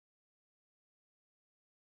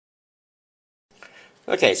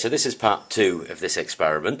Okay, so this is part 2 of this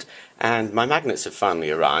experiment, and my magnets have finally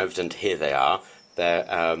arrived, and here they are.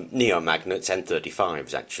 They're neo magnets,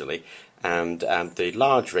 N35s actually, and the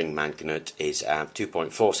large ring magnet is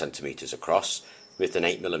 2.4 centimeters across with an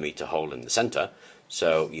 8mm hole in the center.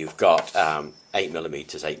 So you've got 8mm, 8mm,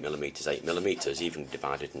 8mm, even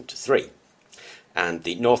divided into 3. And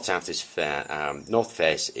the north-south is north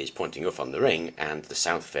face is pointing up on the ring, and the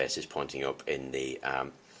south face is pointing up in the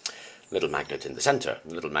little magnet in the centre.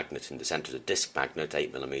 The little magnet in the centre is a disc magnet,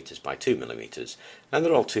 8mm by 2mm, and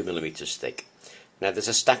they're all 2mm thick. Now there's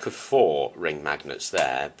a stack of 4 ring magnets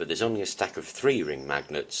there, but there's only a stack of 3 ring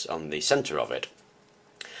magnets on the centre of it.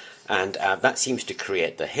 And that seems to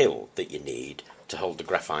create the hill that you need to hold the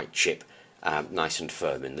graphite chip nice and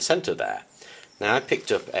firm in the centre there. Now I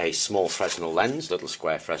picked up a small Fresnel lens, little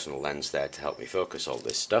square Fresnel lens there to help me focus all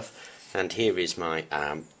this stuff, and here is my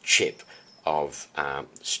chip of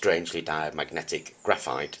strangely diamagnetic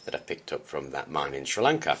graphite that I picked up from that mine in Sri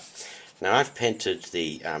Lanka. Now I've painted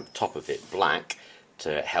the top of it black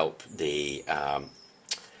to help with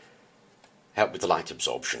the light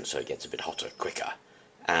absorption, so it gets a bit hotter quicker.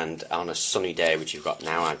 And on a sunny day, which you've got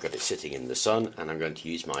now, I've got it sitting in the sun, and I'm going to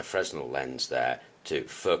use my Fresnel lens there to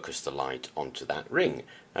focus the light onto that ring.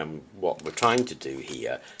 And what we're trying to do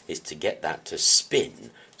here is to get that to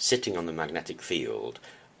spin, sitting on the magnetic field,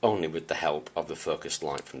 only with the help of the focused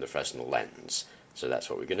light from the Fresnel lens. So that's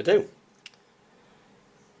what we're going to do.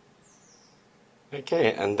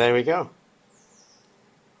 Okay, and there we go.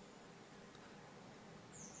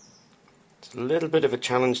 It's a little bit of a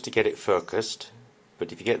challenge to get it focused,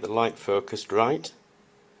 but if you get the light focused right,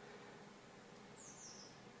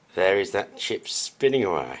 there is that chip spinning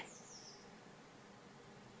away.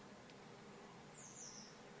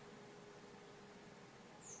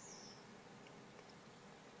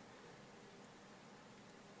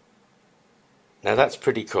 Now that's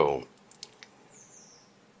pretty cool.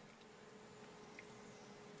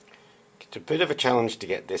 It's a bit of a challenge to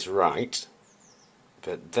get this right,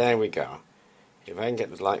 but there we go. If I can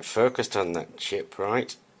get the light focused on that chip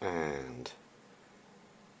right, and